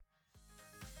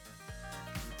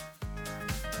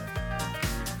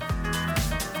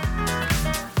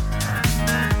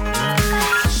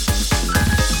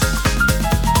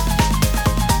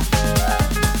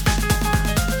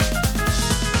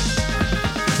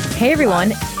Hey, everyone.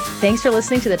 Thanks for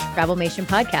listening to the Travelmation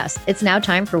Podcast. It's now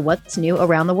time for What's New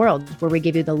Around the World, where we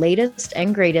give you the latest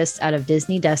and greatest out of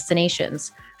Disney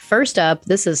destinations. First up,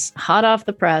 this is hot off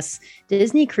the press.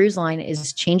 Disney Cruise Line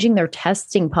is changing their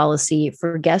testing policy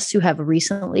for guests who have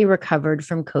recently recovered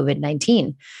from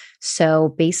COVID-19.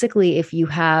 So basically, if you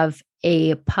have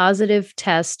a positive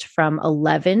test from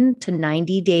 11 to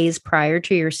 90 days prior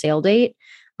to your sail date,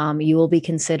 you will be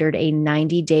considered a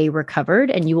 90-day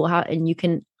recovered, and you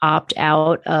can opt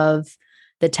out of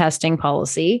the testing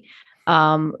policy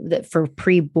for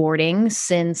pre-boarding,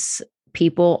 since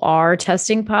people are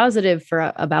testing positive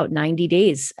for about 90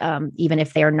 days, even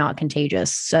if they are not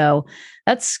contagious. So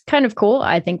that's kind of cool.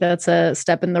 I think that's a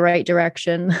step in the right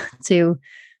direction to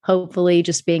hopefully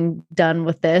just being done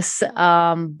with this.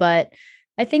 But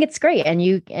I think it's great.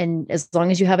 And as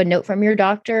long as you have a note from your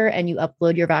doctor and you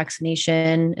upload your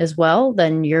vaccination as well,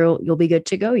 then you'll be good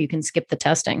to go. You can skip the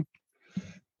testing.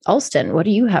 Alston, what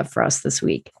do you have for us this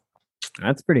week?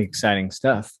 That's pretty exciting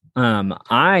stuff. It's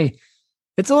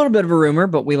a little bit of a rumor,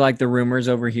 but we like the rumors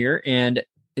over here. And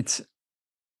it's,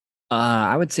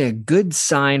 I would say, a good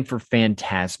sign for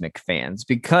Fantasmic fans,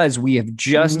 because we have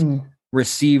just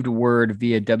received word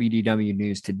via WDW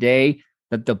News today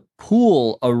that the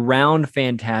pool around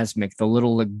Fantasmic, the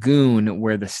little lagoon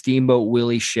where the Steamboat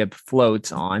Willie ship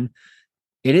floats on,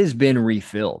 it has been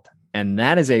refilled. And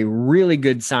that is a really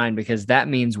good sign, because that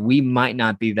means we might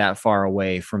not be that far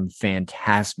away from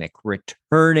Fantasmic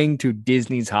returning to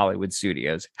Disney's Hollywood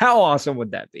Studios. How awesome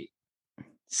would that be?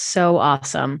 So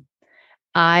awesome.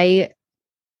 I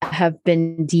have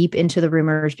been deep into the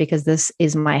rumors because this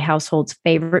is my household's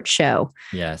favorite show.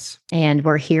 Yes. And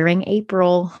we're hearing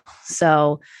April.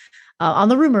 So on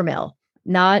the rumor mill,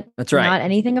 that's right. Not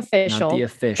anything official, not the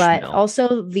official, but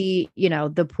also the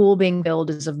pool being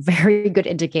built is a very good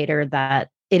indicator that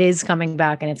it is coming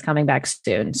back, and it's coming back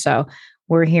soon. So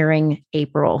we're hearing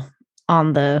April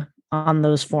on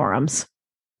those forums.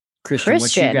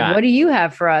 Christian, what do you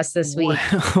have for us this week?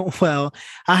 Well,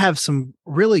 I have some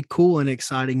really cool and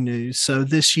exciting news. So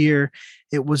this year,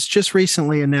 it was just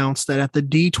recently announced that at the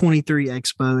D23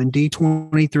 Expo, and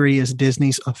D23 is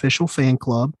Disney's official fan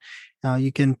club,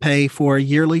 you can pay for a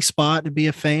yearly spot to be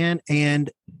a fan,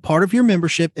 and part of your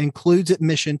membership includes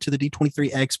admission to the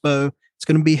D23 Expo. It's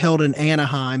going to be held in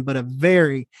Anaheim, but a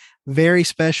very, very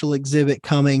special exhibit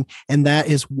coming, and that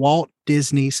is Walt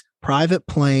Disney's private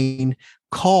plane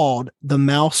called the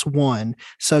Mouse One.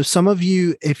 So some of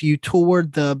you, if you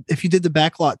did the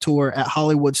backlot tour at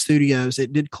Hollywood Studios,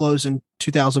 it did close in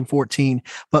 2014,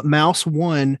 but Mouse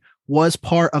One was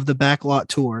part of the backlot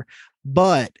tour.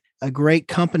 But a great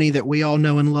company that we all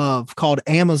know and love called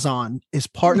Amazon is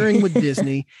partnering with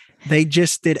Disney. They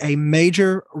just did a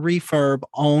major refurb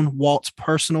on Walt's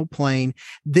personal plane.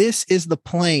 This is the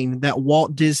plane that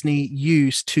Walt Disney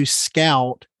used to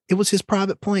scout. It was his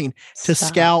private plane to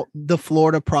scout the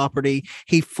Florida property.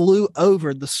 He flew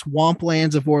over the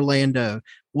swamplands of Orlando.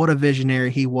 What a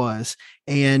visionary he was.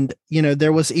 And,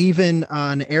 there was even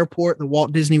an airport, the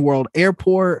Walt Disney World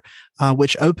Airport,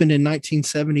 which opened in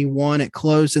 1971. It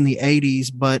closed in the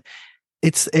 80s, but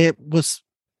it was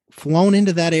flown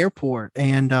into that airport.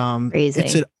 And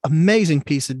it's an amazing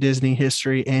piece of Disney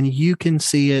history. And you can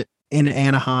see it in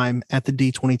Anaheim at the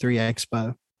D23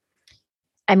 Expo.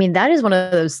 I mean, that is one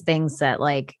of those things that,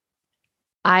 like,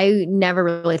 I never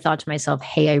really thought to myself,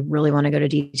 hey, I really want to go to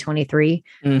D23.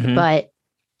 But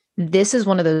this is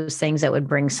one of those things that would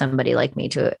bring somebody like me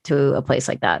to a place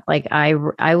like that. Like, I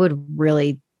would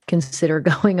really consider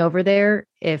going over there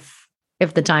if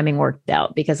the timing worked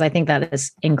out, because I think that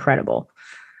is incredible.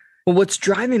 Well, what's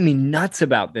driving me nuts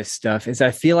about this stuff is I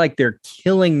feel like they're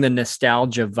killing the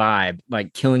nostalgia vibe,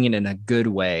 like killing it in a good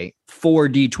way for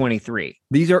D23.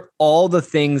 These are all the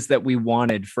things that we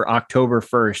wanted for October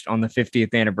 1st on the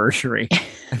 50th anniversary.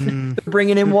 They're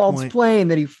bringing in Walt's plane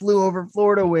that he flew over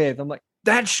Florida with. I'm like,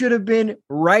 that should have been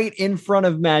right in front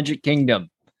of Magic Kingdom.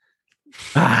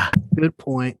 Good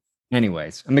point.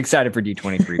 Anyways, I'm excited for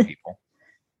D23 people.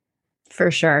 For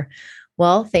sure.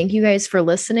 Well, thank you guys for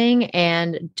listening.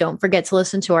 And don't forget to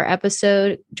listen to our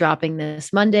episode dropping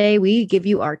this Monday. We give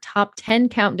you our top 10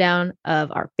 countdown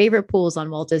of our favorite pools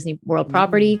on Walt Disney World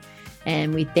property.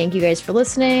 And we thank you guys for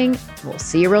listening. We'll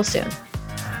see you real soon.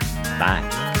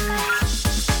 Bye.